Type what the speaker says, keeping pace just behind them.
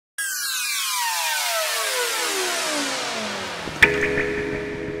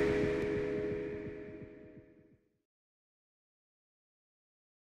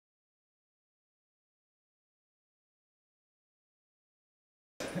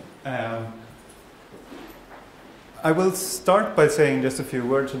Um, I will start by saying just a few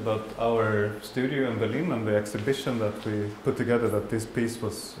words about our studio in Berlin and the exhibition that we put together that this piece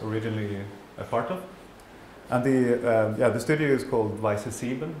was originally a part of. And the studio is called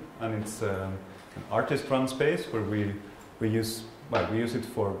Weise7, and it's an artist-run space where we use it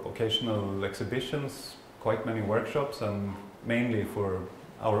for occasional exhibitions, quite many workshops, and mainly for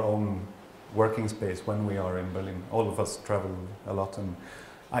our own working space when we are in Berlin. All of us travel a lot, and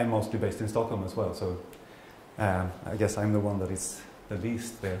I'm mostly based in Stockholm as well, so I guess I'm the one that is the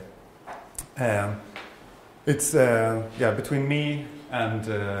least there. It's between me and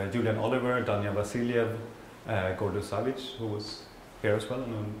Julian Oliver, Danja Vasiljev, Gordan Savičić, who was here as well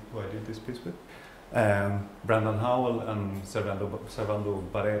and who I did this piece with, Brandon Howell and Servando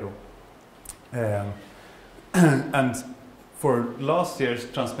Barrero. And for last year's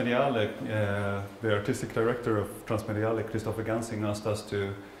Transmediale, the artistic director of Transmediale, Christopher Gansing, asked us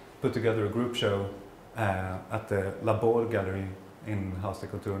to put together a group show at the Labor Gallery in Haus der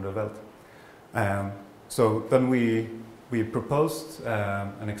Kultur und der Welt. So then we proposed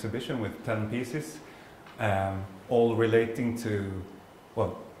an exhibition with 10 pieces, all relating to,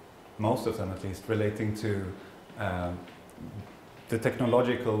 well, most of them at least, relating to the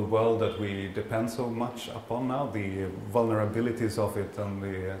technological world that we depend so much upon now, the vulnerabilities of it and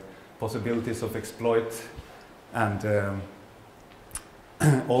the possibilities of exploit, and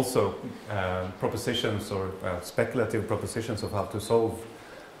also propositions or speculative propositions of how to solve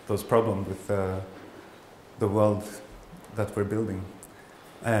those problems with the world that we're building.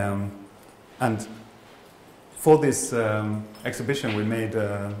 And for this exhibition we made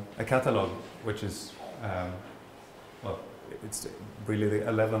a catalog, which is it's really the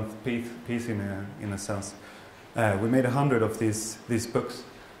 11th piece in a sense. We made 100 of these books,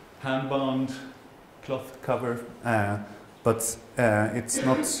 hand-bound, cloth cover, but it's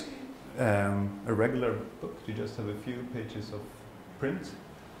not a regular book. You just have a few pages of print,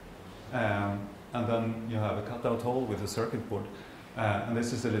 and then you have a cutout hole with a circuit board. And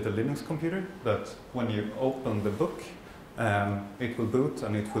this is a little Linux computer that when you open the book, it will boot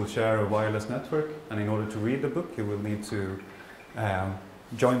and it will share a wireless network, and in order to read the book you will need to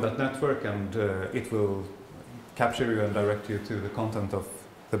join that network, and it will capture you and direct you to the content of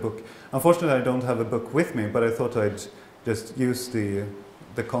the book. Unfortunately I don't have a book with me, but I thought I'd just use the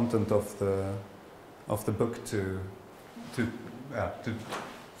content of the book to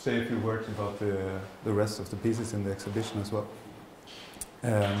say a few words about the rest of the pieces in the exhibition as well.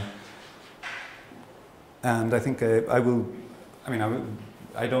 And I think I don't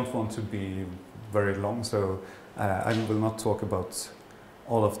want to be very long, so I will not talk about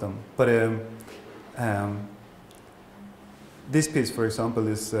all of them. But this piece, for example,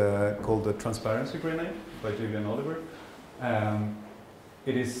 is called The Transparency Grenade by Julian Oliver.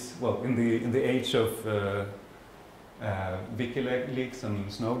 It is, well, in the age of WikiLeaks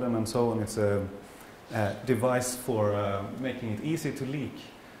and Snowden and so on, it's a device for making it easy to leak.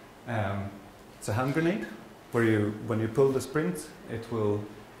 It's a hand grenade where when you pull the sprint, it will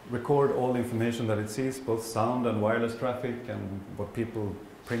record all the information that it sees, both sound and wireless traffic and what people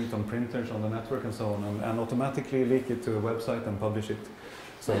print on printers on the network and so on, and automatically leak it to a website and publish it.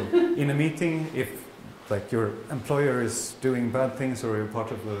 So in a meeting, if like your employer is doing bad things or you're part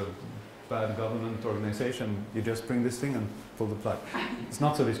of a bad government organization, you just bring this thing and pull the plug. It's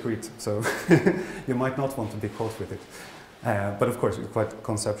not so discreet, so you might not want to be caught with it. But of course, it's quite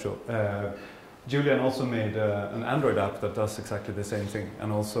conceptual. Julian also made an Android app that does exactly the same thing,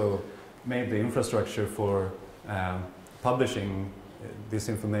 and also made the infrastructure for publishing this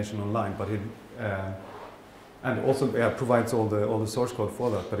information online. But and also provides all the source code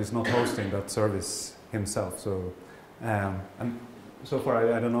for that. But he's not hosting that service himself. So and so far,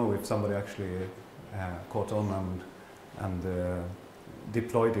 I don't know if somebody actually caught on and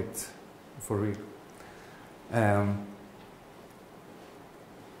deployed it for real.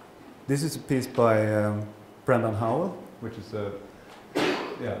 This is a piece by Brandon Howell, which is the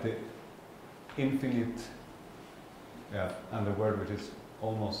infinite, and a word which is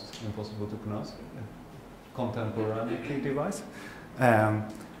almost impossible to pronounce, contemporaneity device.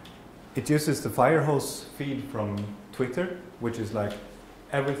 It uses the firehose feed from Twitter, which is like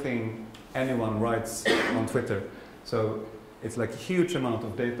everything anyone writes on Twitter. So it's like a huge amount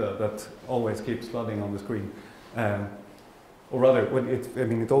of data that always keeps flooding on the screen. Or rather,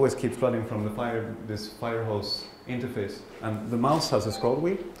 it always keeps flooding from this firehose interface. And the mouse has a scroll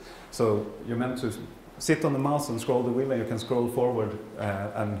wheel, so you're meant to sit on the mouse and scroll the wheel, and you can scroll forward.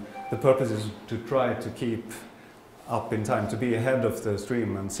 And the purpose is to try to keep up in time, to be ahead of the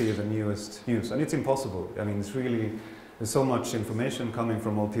stream and see the newest news. And it's impossible. I mean, it's really there's so much information coming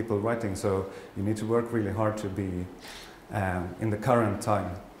from all people writing, so you need to work really hard to be in the current time.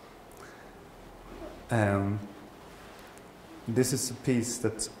 This is a piece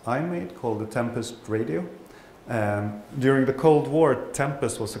that I made called the Tempest Radio. During the Cold War,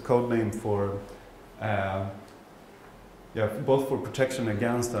 Tempest was a code name for both for protection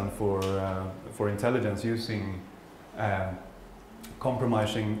against and for intelligence using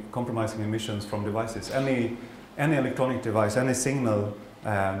compromising emissions from devices. Any electronic device, any signal,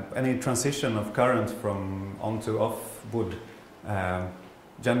 any transition of current from on to off would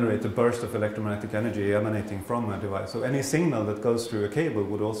generate a burst of electromagnetic energy emanating from a device. So any signal that goes through a cable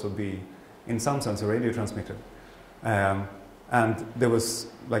would also be, in some sense, a radio transmitter. And there was,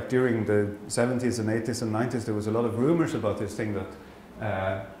 like during the 70s and 80s and 90s, there was a lot of rumors about this thing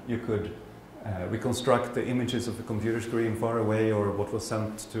that you could reconstruct the images of a computer screen far away, or what was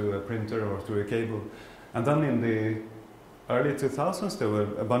sent to a printer or through a cable. And then in the early 2000s, there were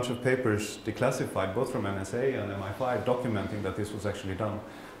a bunch of papers declassified, both from NSA and MI5, documenting that this was actually done.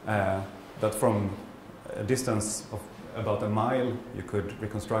 That from a distance of about a mile, you could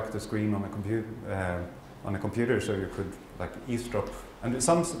reconstruct the screen on a computer, so you could like eavesdrop. And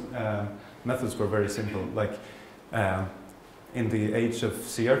some methods were very simple, like in the age of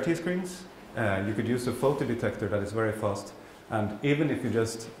CRT screens, you could use a photodetector that is very fast. And even if you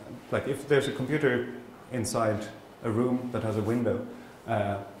just, like if there's a computer inside a room that has a window,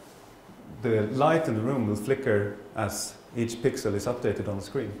 the light in the room will flicker as each pixel is updated on the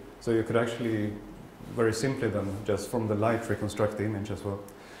screen. So you could actually very simply then just from the light reconstruct the image as well.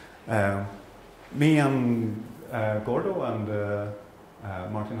 Me and Gordo and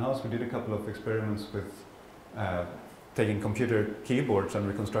Martin House, we did a couple of experiments with taking computer keyboards and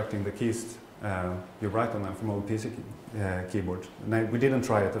reconstructing the keys you write on them from old PC keyboards. And we didn't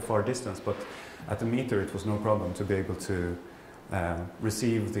try at a far distance, but at the meter it was no problem to be able to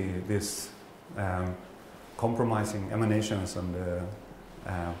receive this compromising emanations, and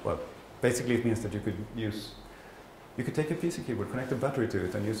well, basically it means that you could take a PC keyboard, connect a battery to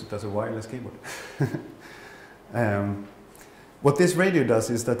it, and use it as a wireless keyboard. What this radio does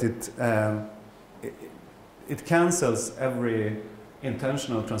is that it cancels every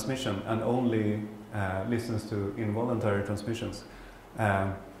intentional transmission and only listens to involuntary transmissions.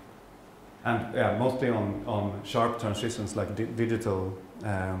 And mostly on sharp transitions like digital,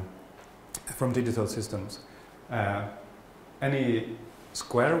 from digital systems. Any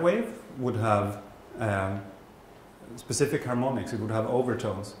square wave would have specific harmonics, it would have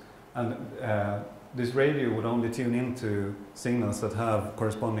overtones. And this radio would only tune into signals that have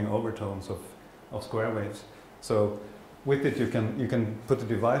corresponding overtones of square waves. So with it you can put a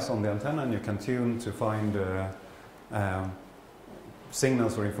device on the antenna and you can tune to find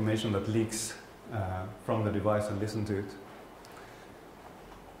signals or information that leaks from the device and listen to it.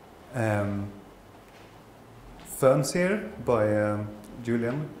 Fönsier by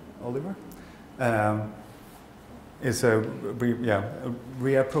Julian Oliver is a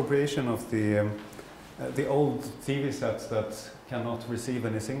reappropriation of the old TV sets that cannot receive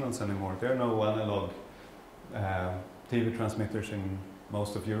any signals anymore. There are no analog TV transmitters in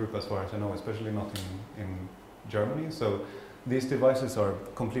most of Europe, as far as I know, especially not in Germany. So these devices are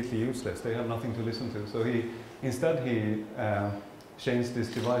completely useless. They have nothing to listen to. So instead he changed this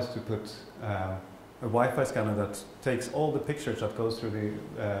device to put a Wi-Fi scanner that takes all the pictures that goes through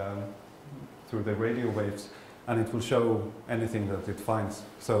the radio waves, and it will show anything that it finds.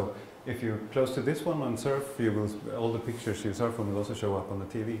 So if you're close to this one on surf, all the pictures you surf on will also show up on the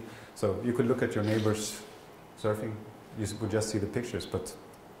TV. So you could look at your neighbors surfing. You would just see the pictures, but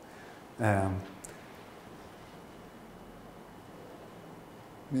let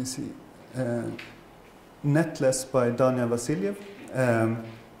me see. Netless by Daniel Vasiljev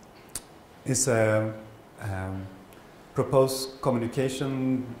is a proposed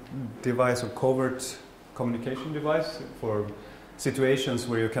communication device or covert communication device for situations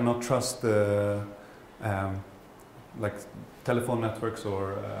where you cannot trust the like telephone networks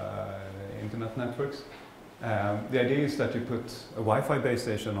or internet networks. The idea is that you put a Wi-Fi base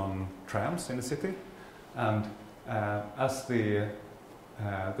station on trams in the city, and as the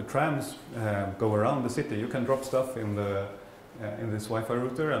trams go around the city, you can drop stuff in this Wi-Fi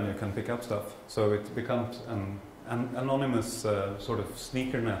router, and you can pick up stuff. So it becomes an anonymous sort of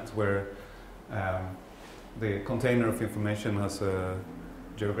sneaker net where the container of information has a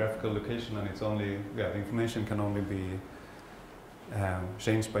geographical location, and it's only the information can only be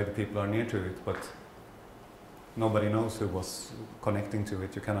changed by the people who are near to it, but nobody knows who was connecting to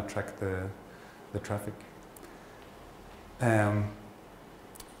it. You cannot track the traffic.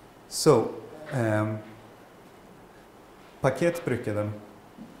 Packetbrücke then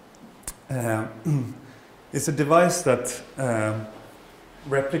is a device that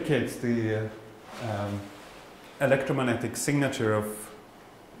replicates the electromagnetic signature of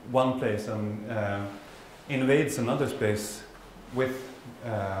one place and invades another space with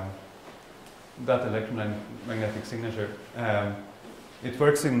that electromagnetic signature. It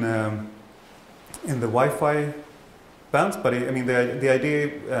works in the Wi-Fi bands, but I mean the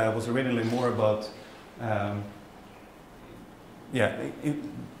idea was originally more about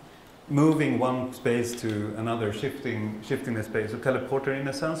moving one space to another, shifting the space, a teleporter in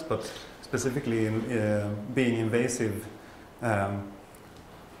a sense, but specifically being invasive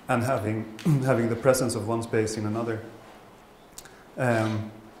and having the presence of one space in another. Let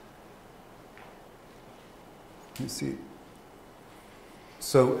me see.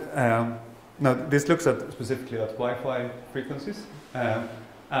 So now this looks specifically at Wi-Fi frequencies,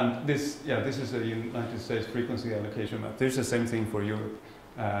 and this is a United States frequency allocation map. There's the same thing for Europe.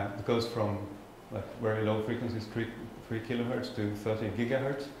 It goes from like very low frequencies, 3 kilohertz to 30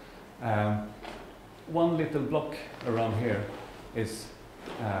 gigahertz. One little block around here is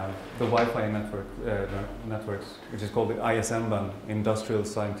the Wi-Fi networks, which is called the ISM band, Industrial,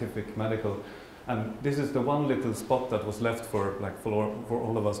 Scientific, Medical. And this is the one little spot that was left for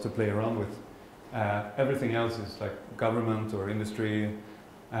all of us to play around with. Everything else is like government or industry.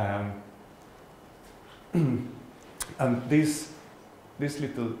 And this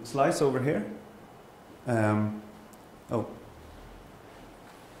little slice over here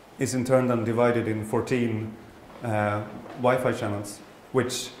is in turn then divided in 14 Wi-Fi channels,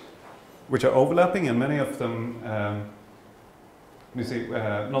 which are overlapping, and many of them, you see,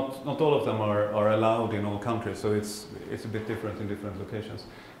 not all of them are allowed in all countries, so it's a bit different in different locations.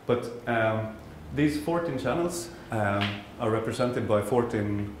 But these 14 channels are represented by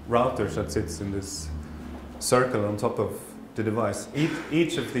 14 routers that sits in this circle on top of the device.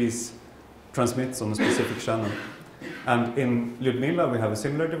 Each of these transmits on a specific channel. And in Ljubljana we have a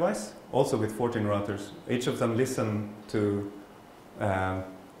similar device, also with 14 routers. Each of them listen to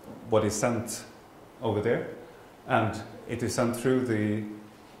what is sent over there, and it is sent through the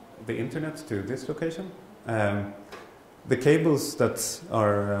internet to this location. The cables that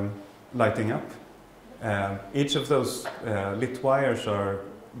are lighting up, each of those lit wires are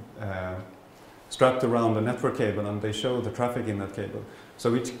strapped around a network cable, and they show the traffic in that cable.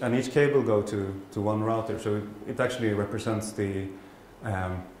 So each cable go to one router. So it actually represents the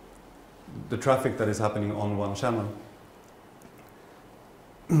traffic that is happening on one channel.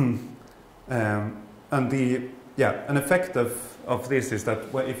 And an effect of this is that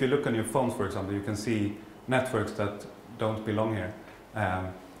if you look on your phones, for example, you can see networks that don't belong here.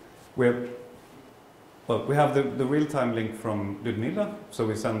 We have the real-time link from Ljubljana, so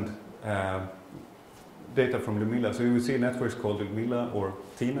we send data from Ljubljana. So you will see networks called Ljubljana or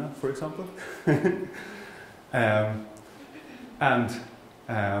Tina, for example.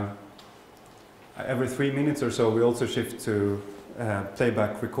 Every 3 minutes or so, we also shift to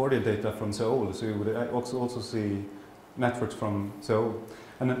playback recorded data from Seoul. So you would also see networks from Seoul.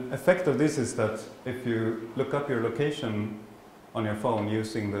 And an effect of this is that if you look up your location on your phone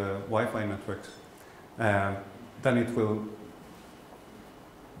using the Wi-Fi networks, then it will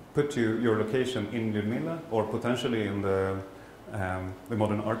put your location in Ljubljana or potentially in the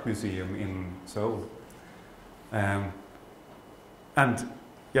Modern Art Museum in Seoul.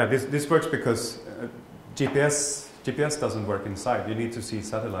 This works because GPS doesn't work inside. You need to see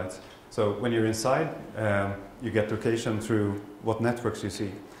satellites. So when you're inside, you get location through what networks you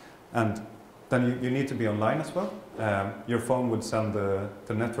see. And then you need to be online as well. Your phone would send the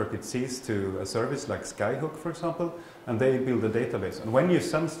network it sees to a service like Skyhook, for example, and they build a database. And when you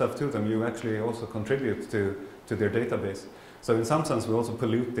send stuff to them, you actually also contribute to their database. So in some sense, we also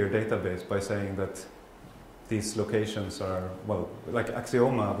pollute their database by saying that these locations are, well, like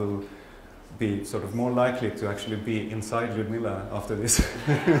Aksioma will be sort of more likely to actually be inside Ljubljana after this.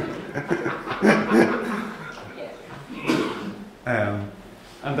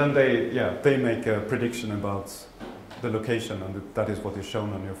 And then they make a prediction about the location, and that is what is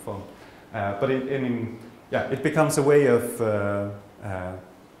shown on your phone. But it becomes a way of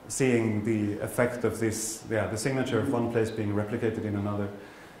seeing the effect of this, the signature of one place being replicated in another.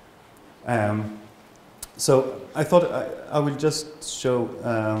 So I thought I will just show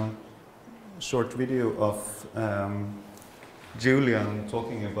a short video of Julian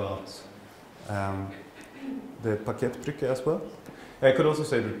talking about the Packetbrücke as well. I could also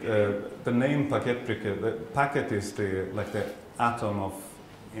say that the name Packetbrücke, the packet is the atom of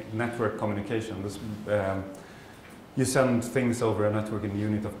network communication. You send things over a network in a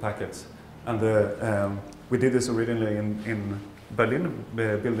unit of packets, and we did this originally in Berlin,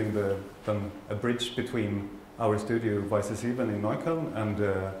 building a bridge between our studio Weise7 in Neukölln and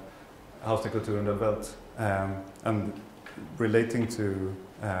Haus der Kultur in der Welt, and relating to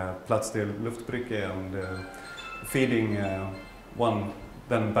Platz der Luftbrücke and feeding one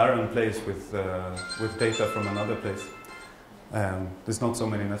then barren place with data from another place. There's not so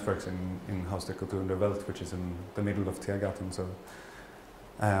many networks in Haus der Kultur in der Welt, which is in the middle of Tiergarten. So,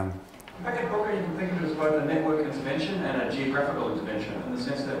 Packetbrücke, you can think of it as both a network intervention and a geographical intervention, in the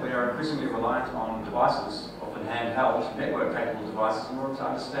sense that we are increasingly reliant on devices, often handheld, network-capable devices, in order to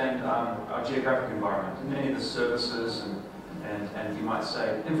understand our geographic environment. And many of the services and you might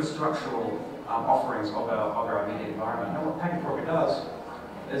say infrastructural offerings of our immediate environment. Now, what Packetbrücke does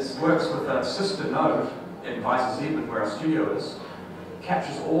is works with a sister node in Weise7, where our studio is,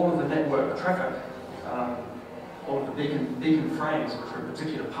 captures all of the network traffic, all of the beacon frames, which are a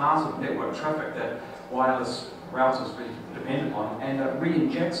particular part of network traffic that wireless routers really depend upon, and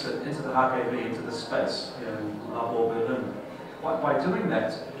re-injects it into the HKV, into the space here in Berlin. By doing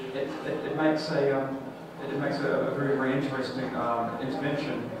that, it makes a very, very interesting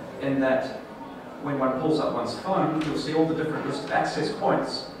intervention, in that when one pulls up one's phone, you'll see all the different list of access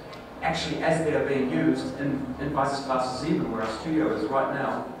points actually as they are being used in Weise7, where our studio is right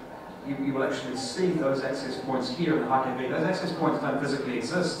now. You will actually see those access points here in the HKV. Those access points don't physically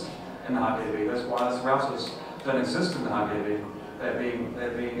exist in the HKV. Those wireless routers don't exist in the HKV. They're being,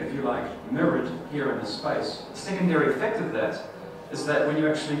 if you like, mirrored here in the space. The secondary effect of that is that when you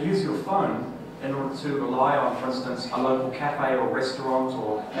actually use your phone in order to rely on, for instance, a local cafe or restaurant,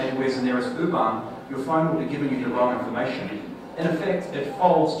 or maybe where's the nearest U-Bahn, your phone will be giving you the wrong information. In effect, it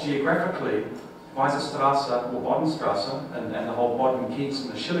folds geographically Weisestrasse or Bodenstrasse, and the whole Bodenkiez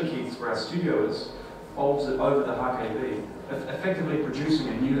and the Schillerkiez, where our studio is, folds it over the HKV, effectively producing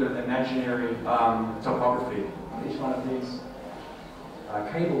a new imaginary topography. Each one of these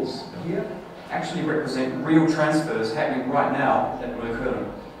cables here actually represent real transfers happening right now in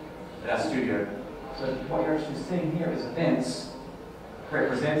Neukölln, in our studio. So what you're actually seeing here is events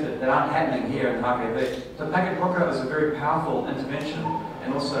represented that aren't happening here in HKV. So Packetbrücke is a very powerful intervention,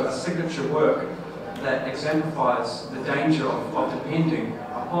 and also a signature work that exemplifies the danger of depending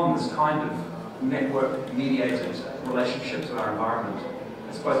upon this kind of network-mediated relationship to our environment.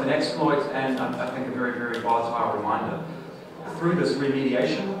 It's both an exploit and, I think, a very, very volatile reminder. Through this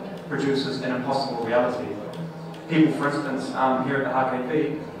remediation, produces an impossible reality. People, for instance, here at the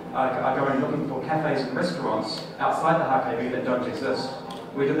HKV are going looking for cafes and restaurants outside the HKV that don't exist.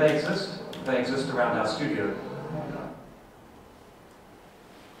 Where do they exist? They exist around our studio.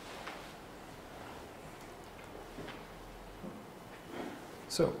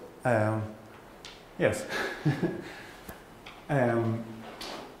 So, yes.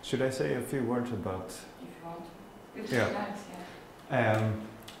 Should I say a few words about? If you want. Yeah.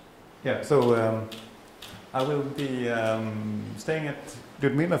 Yeah. So I will be staying at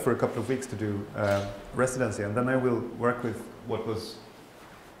Ljubljana for a couple of weeks to do residency, and then I will work with what was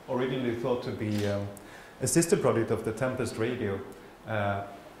originally thought to be a sister project of the Tempest Radio,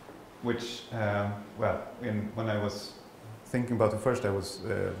 which, well, when I was thinking about it first, I was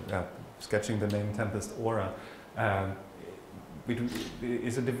sketching the name Tempest Aura. It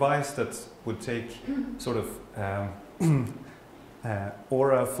is a device that would take sort of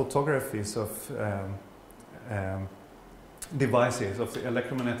aura photographies of devices, of the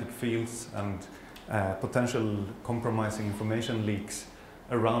electromagnetic fields and potential compromising information leaks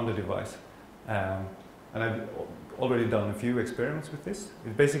around the device. And I've already done a few experiments with this.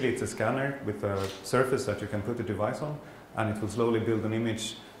 Basically, it's a scanner with a surface that you can put a device on, and it will slowly build an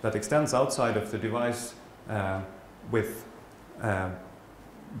image that extends outside of the device with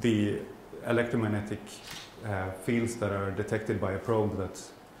the electromagnetic fields that are detected by a probe that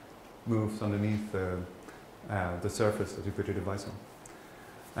moves underneath the surface that you put your device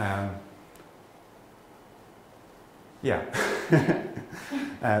on. Yeah.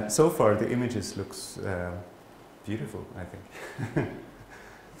 So far, the images looks beautiful, I think.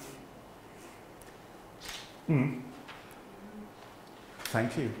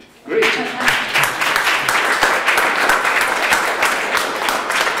 Thank you. Great.